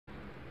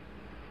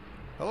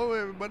Hello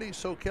everybody,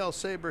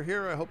 SoCalsabre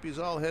here. I hope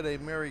you all had a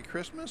Merry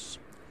Christmas.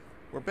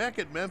 We're back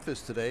at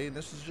Memphis today, and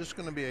this is just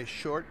going to be a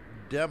short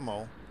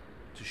demo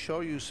to show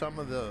you some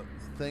of the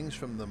things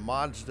from the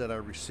mods that I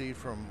received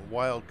from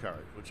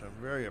Wildcard, which I'm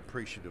very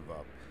appreciative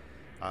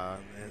of.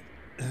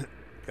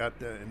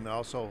 And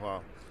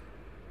also,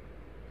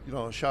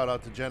 shout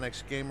out to Gen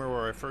X Gamer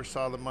where I first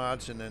saw the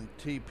mods, and then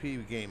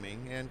TP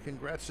Gaming, and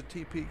congrats to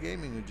TP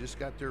Gaming who just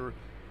got their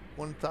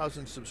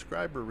 1,000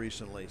 subscriber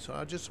recently. So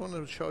I just wanted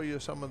to show you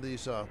some of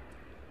these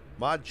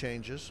mod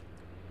changes.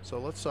 So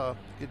let's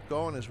get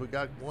going as we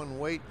got one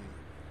waiting.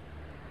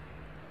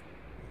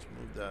 Let's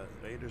move the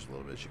Vaders a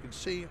little bit. As you can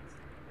see,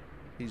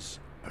 he's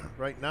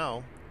right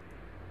now,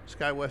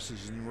 SkyWest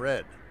is in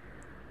red.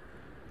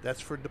 That's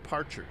for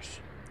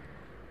departures.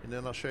 And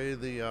then I'll show you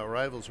the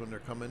arrivals when they're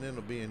coming in.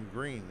 It'll be in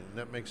green, and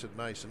that makes it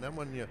nice. And then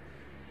when you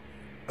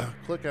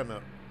click on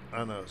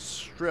a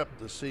strip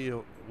to see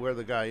where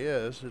the guy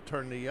is, it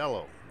turn to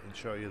yellow and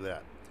show you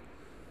that.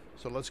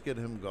 So let's get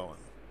him going.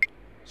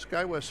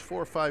 SkyWest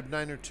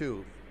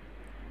 45902,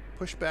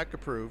 pushback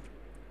approved,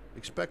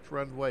 expect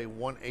runway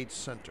 18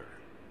 center.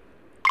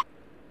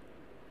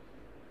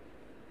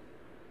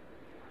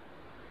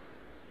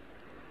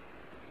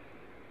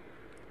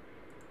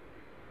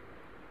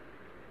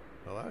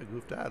 Well, I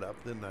goofed that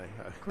up, didn't I?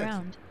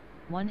 Ground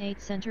 18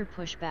 center,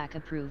 pushback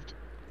approved.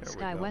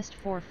 SkyWest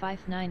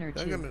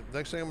 45902.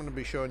 Next thing I'm going to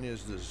be showing you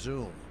is the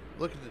zoom.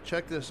 Look at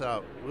check this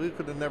out. We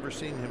could have never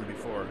seen him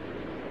before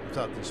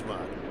without this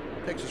mod.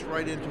 It takes us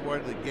right into where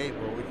the gate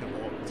where we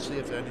can see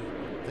if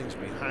anything's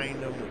behind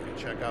him. We can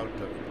check out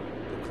the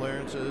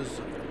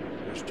clearances.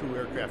 There's two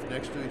aircraft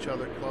next to each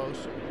other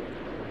close.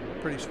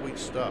 Pretty sweet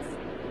stuff.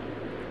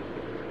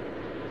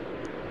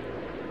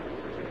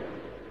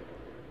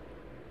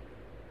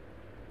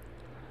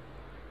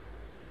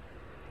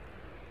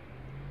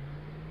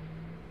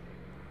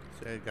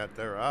 Say got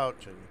their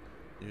out, and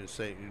you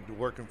say you're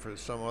working for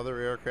some other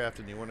aircraft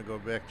and you want to go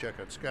back check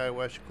on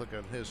SkyWest, you click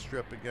on his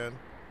strip again.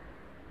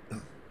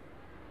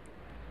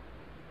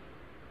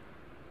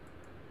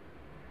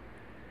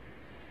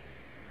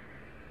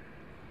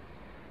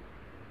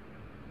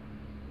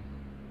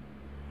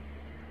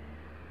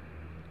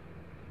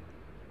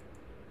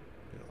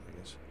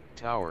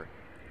 Tower,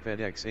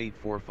 FedEx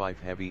 845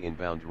 Heavy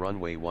inbound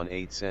runway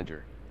 18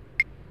 center.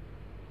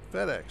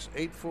 FedEx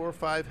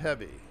 845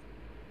 Heavy.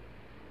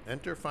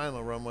 Enter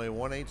final runway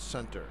 18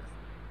 center.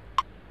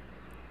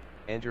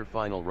 Enter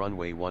final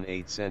runway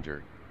 18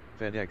 center,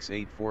 FedEx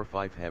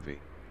 845 Heavy.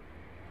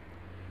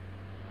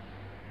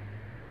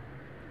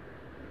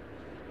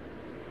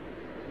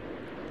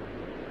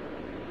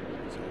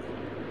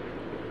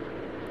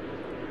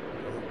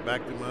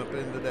 Backed him up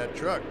into that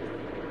truck.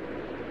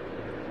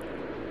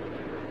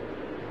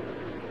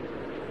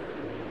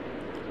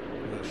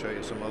 I'm going to show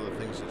you some other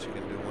things that you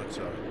can do once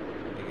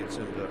he gets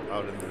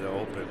out into the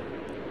open.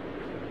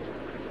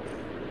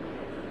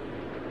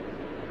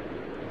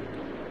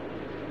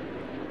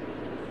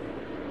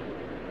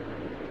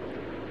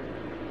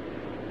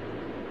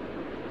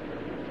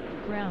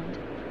 Ground,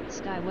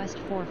 SkyWest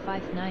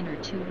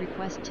 45902,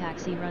 request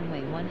taxi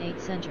runway 18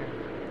 center.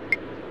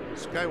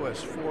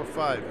 SkyWest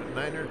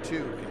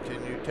 45902,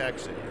 continue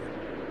taxi.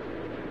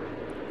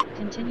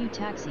 Continue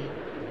taxi,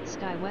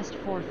 SkyWest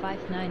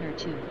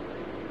 45902.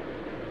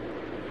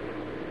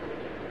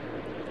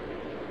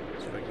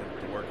 So I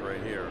get to work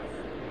right here.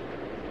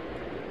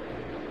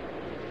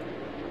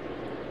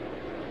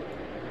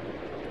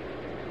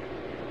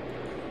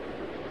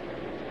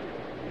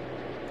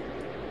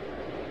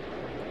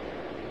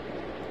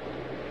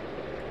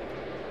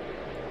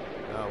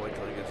 I'll wait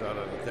till he gets out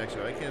on the taxi.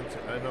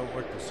 I don't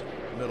work this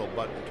middle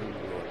button too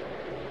good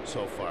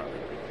so far.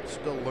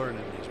 Still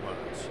learning these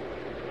mods.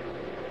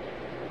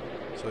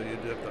 So you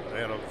have to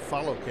add a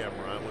follow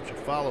camera on once you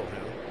follow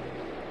him.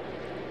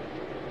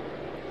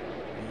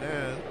 And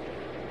then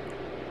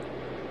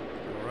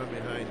you'll run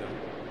behind him.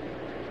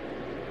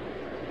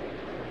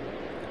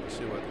 You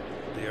see what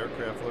the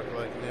aircraft look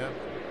like now.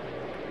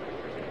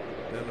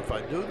 Then if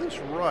I do this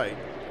right,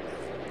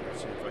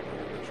 let's see if I can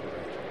do this right.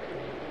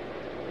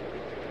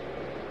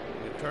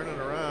 Turn it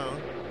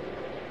around.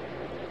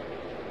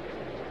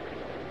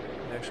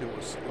 And actually,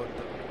 we'll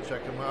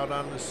check them out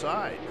on the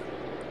side.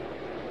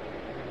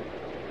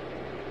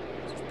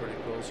 This is pretty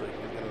cool, so you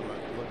can get a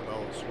look at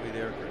all the sweet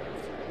aircraft.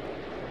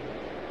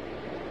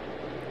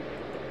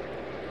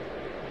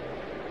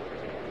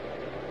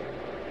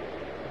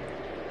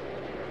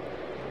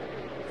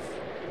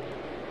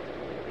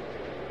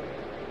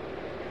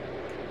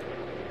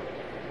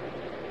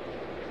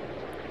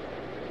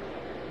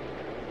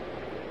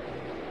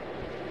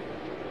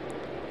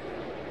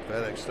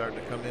 FedEx starting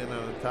to come in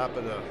on the top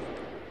of the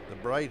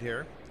bright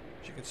here.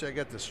 As you can see, I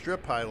got the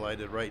strip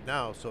highlighted right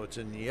now, so it's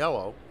in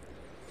yellow.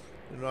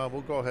 And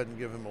we'll go ahead and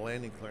give him a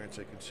landing clearance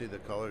so you can see the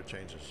color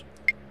changes.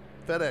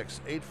 FedEx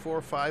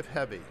 845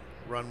 Heavy,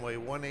 runway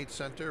 18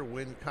 center,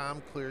 wind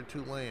calm, cleared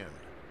to land.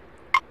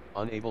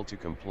 Unable to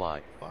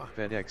comply.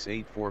 FedEx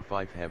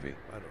 845 Heavy.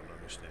 I don't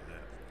understand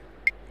that.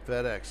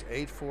 FedEx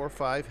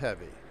 845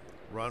 Heavy,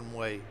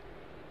 runway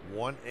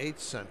 18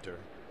 center,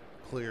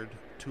 cleared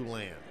to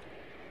land.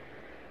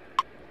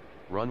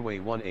 Runway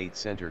 18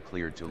 center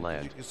cleared to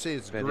land. You can see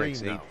it's FedEx green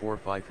now.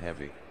 845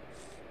 heavy.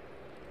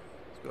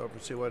 Let's go over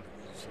and see what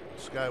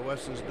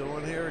SkyWest is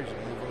doing here. He's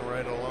moving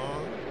right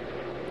along.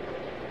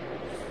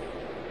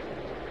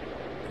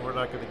 We're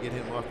not going to get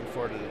him off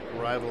before the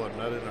arrival. I'm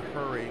not in a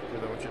hurry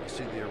because I want you to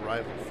see the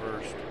arrival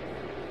first,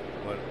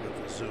 but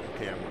with the zoom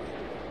camera.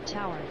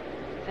 Tower,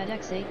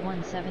 FedEx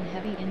 817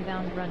 heavy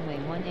inbound runway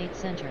 18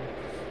 center.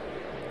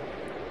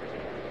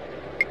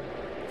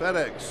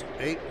 FedEx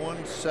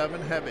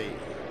 817 heavy.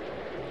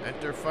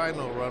 Enter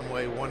final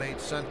runway 18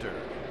 center.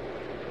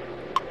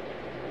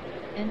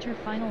 Enter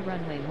final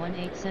runway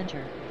 18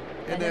 center.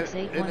 And FedEx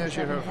 817 as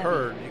you have heavy.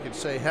 heard, you can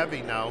say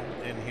heavy now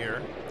in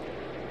here.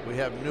 We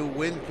have new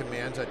wind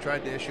commands. I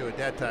tried to issue at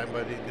that time,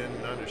 but he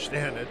didn't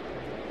understand it.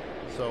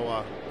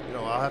 So, you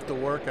know, I'll have to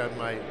work on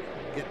my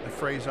getting the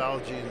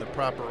phraseology in the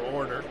proper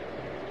order.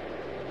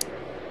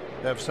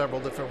 We have several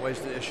different ways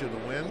to issue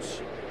the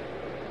winds.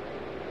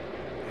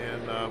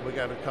 And we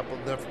got a couple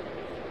different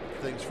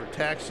things for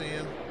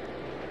taxiing.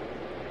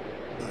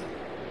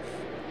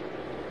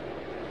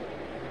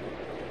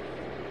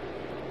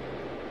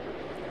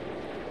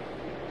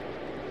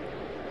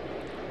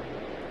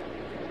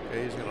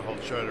 Okay, he's going to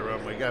hold short of the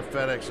runway. We got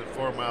FedEx at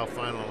 4 mile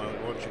final, and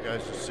I want you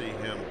guys to see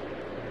him.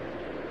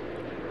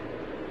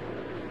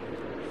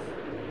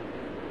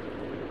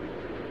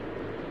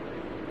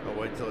 I'll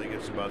wait till he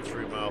gets about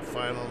 3 mile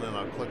final, and then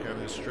I'll click on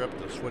this strip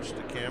to switch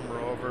the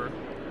camera over.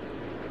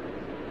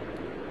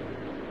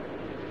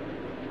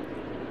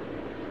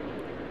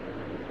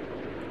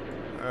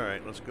 All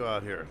right, let's go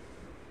out here.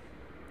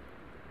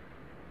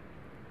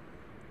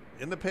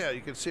 In the past,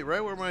 you can see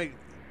right where my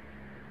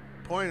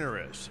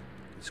pointer is.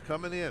 It's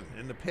coming in.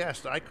 In the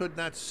past, I could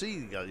not see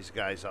these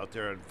guys out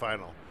there in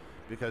final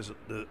because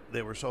the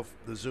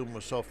zoom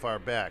was so far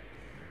back.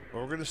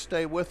 But we're going to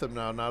stay with them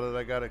now that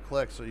I got it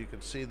clicked, so you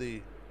can see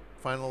the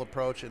final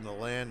approach and the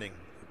landing.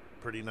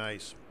 Pretty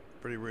nice,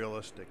 pretty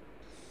realistic.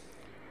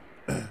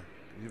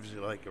 Gives you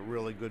like a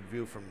really good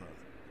view from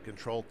the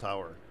control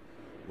tower,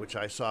 which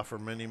I saw for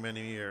many,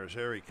 many years.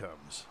 Here he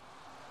comes.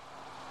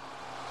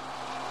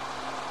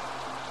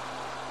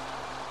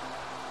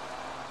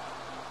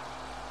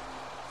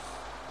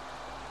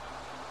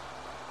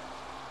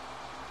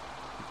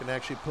 You can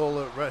actually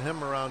pull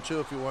him around too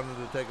if you wanted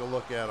to take a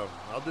look at him.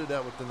 I'll do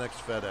that with the next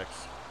FedEx.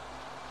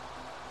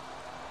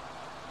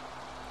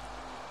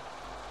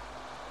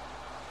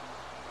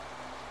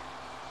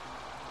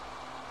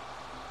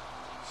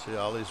 See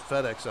all these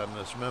FedEx on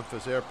this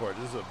Memphis airport.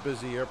 This is a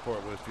busy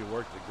airport if you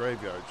work the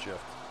graveyard shift.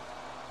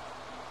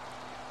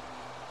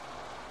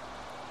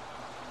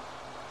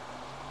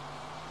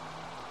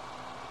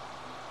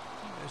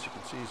 As you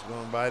can see, he's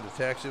going by the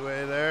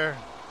taxiway there.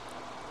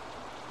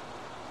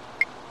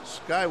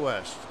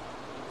 SkyWest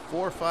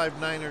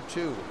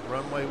 45902,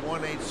 runway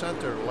 18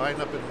 center, line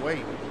up and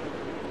wait.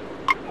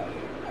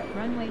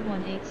 Runway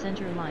 18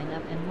 center, line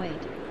up and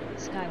wait.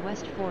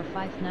 SkyWest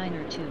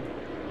 45902.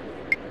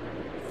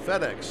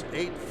 FedEx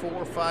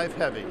 845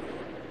 heavy,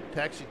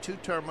 taxi to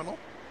terminal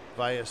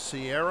via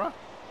Sierra,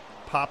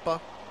 Papa,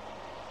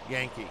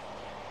 Yankee.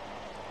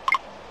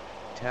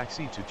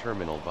 Taxi to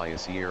terminal via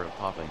Sierra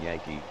Papa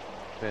Yankee,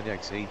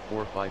 FedEx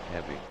 845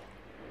 heavy.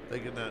 They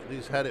can,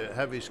 these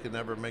heavies can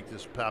never make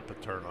this Papa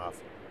turn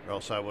off, or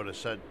else I would have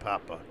said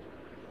Papa.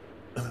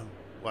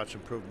 Watch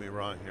him prove me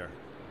wrong here.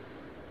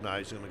 Nah,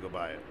 he's going to go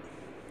by it.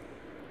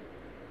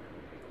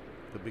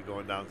 Could be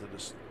going down to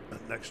this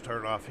next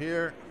turn off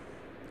here.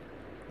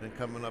 Then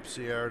coming up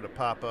Sierra to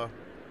Papa.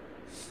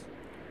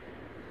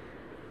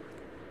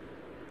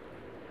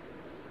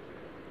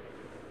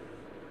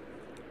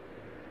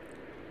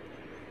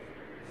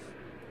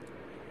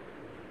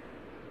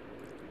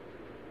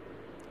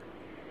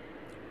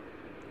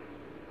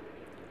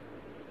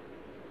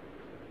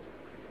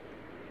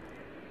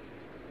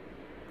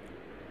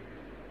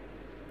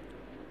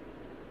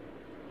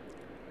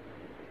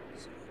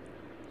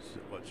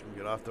 Watch him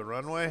get off the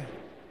runway.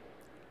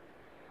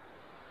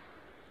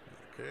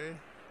 Okay.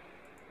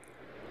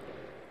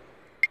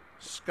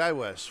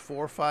 SkyWest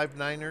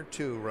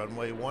 45902,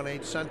 runway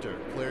 18 center,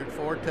 cleared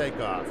for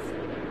takeoff.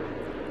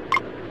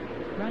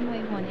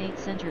 Runway 18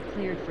 center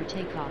cleared for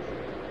takeoff.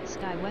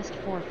 SkyWest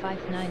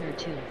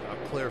 45902.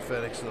 I'll clear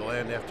FedEx to the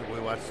land after we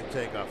watch the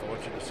takeoff. I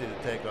want you to see the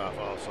takeoff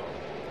also.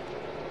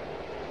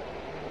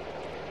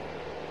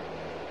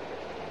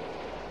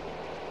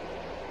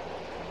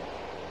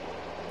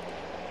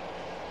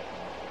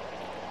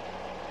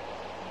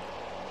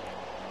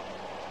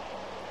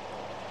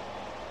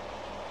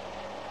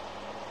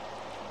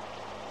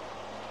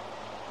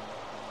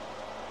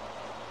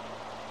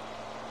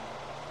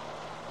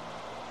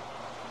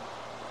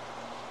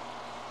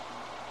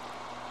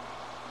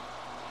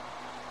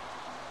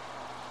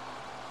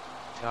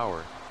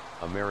 Tower,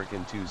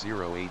 American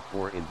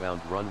 2084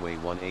 inbound runway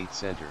 18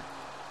 center.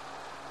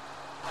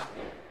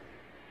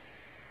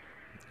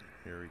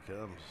 Here he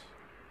comes.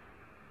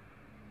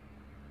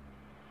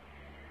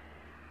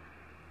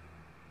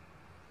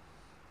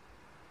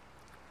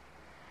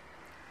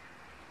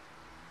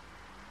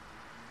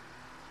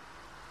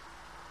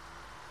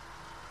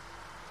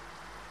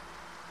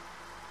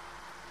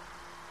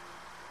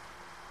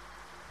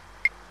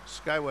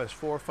 SkyWest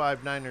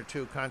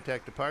 45902,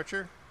 contact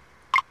departure.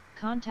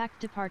 Contact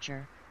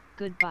departure.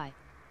 Goodbye.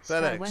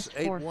 FedEx SkyWest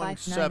 817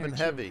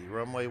 45902. Heavy,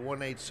 runway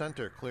 18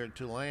 center, cleared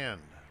to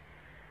land.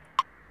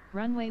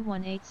 Runway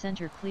 18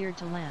 center cleared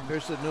to land.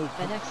 Here's the new.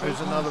 FedEx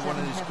Here's another one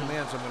of 817 these Heavy.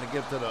 commands I'm going to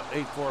give to the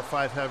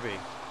 845 Heavy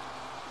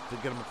to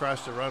get them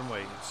across the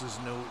runway. This is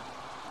new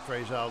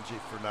phraseology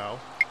for now.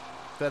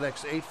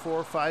 FedEx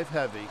 845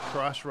 Heavy,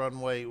 cross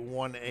runway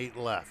 18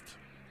 left.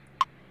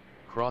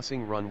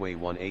 Crossing runway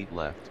 18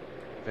 left,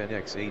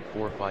 FedEx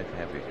 845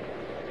 Heavy.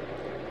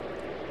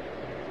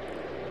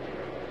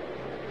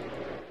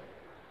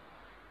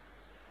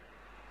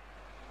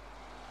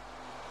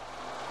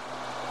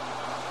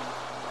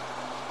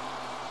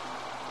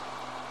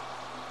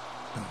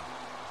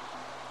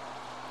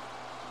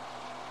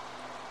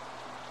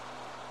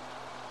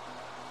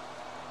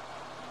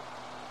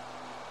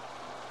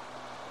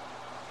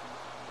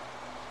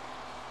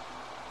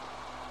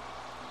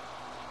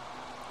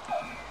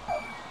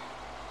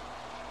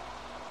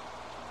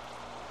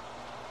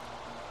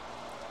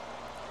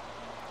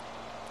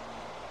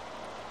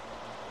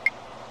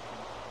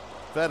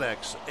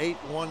 FedEx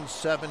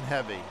 817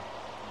 Heavy,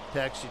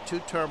 taxi to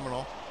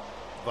terminal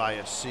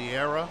via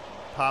Sierra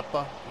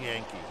Papa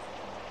Yankee.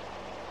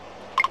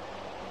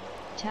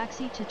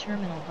 Taxi to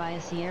terminal via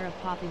Sierra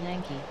Papa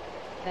Yankee.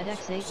 FedEx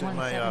See 817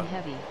 my,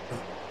 Heavy.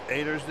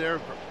 Aiders there.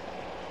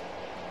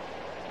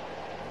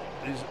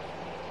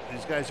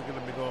 These guys are going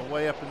to be going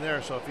way up in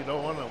there, so if you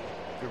don't want to,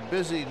 if you're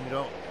busy and you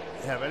don't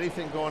have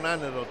anything going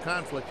on that'll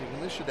conflict, you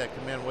can issue that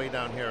command way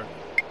down here.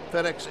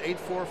 FedEx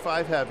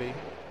 845 Heavy,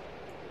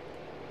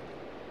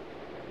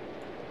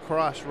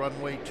 cross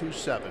runway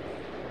 27.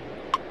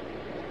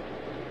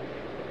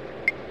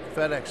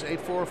 FedEx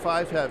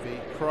 845 Heavy,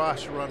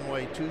 cross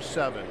runway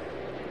 27.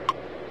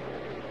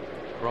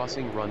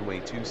 Crossing runway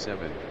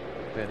 27,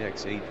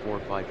 FedEx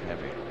 845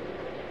 Heavy.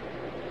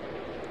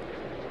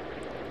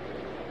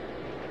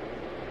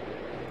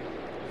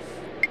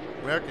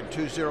 American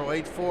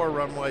 2084,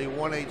 runway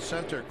 18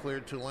 center,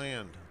 cleared to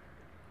land.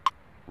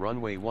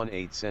 Runway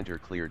 18 center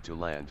cleared to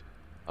land,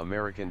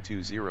 American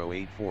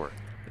 2084.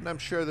 And I'm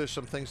sure there's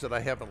some things that I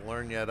haven't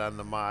learned yet on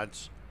the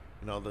mods,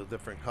 you know, the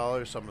different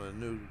colors, some of the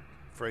new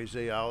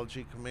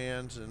phraseology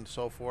commands and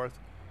so forth.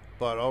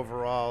 But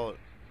overall,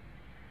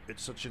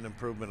 it's such an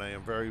improvement. I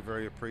am very,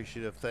 very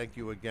appreciative. Thank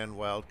you again,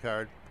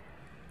 Wildcard.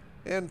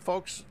 And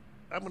folks,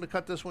 I'm going to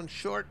cut this one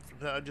short.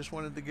 I just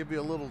wanted to give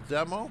you a little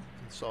demo.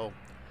 So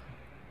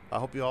I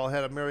hope you all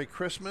had a Merry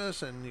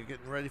Christmas and you're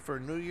getting ready for a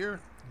new year.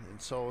 And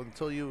so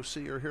until you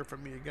see or hear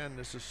from me again,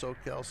 this is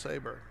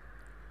SoCalSabre.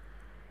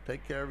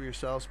 Take care of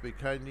yourselves, be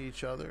kind to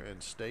each other,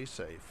 and stay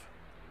safe.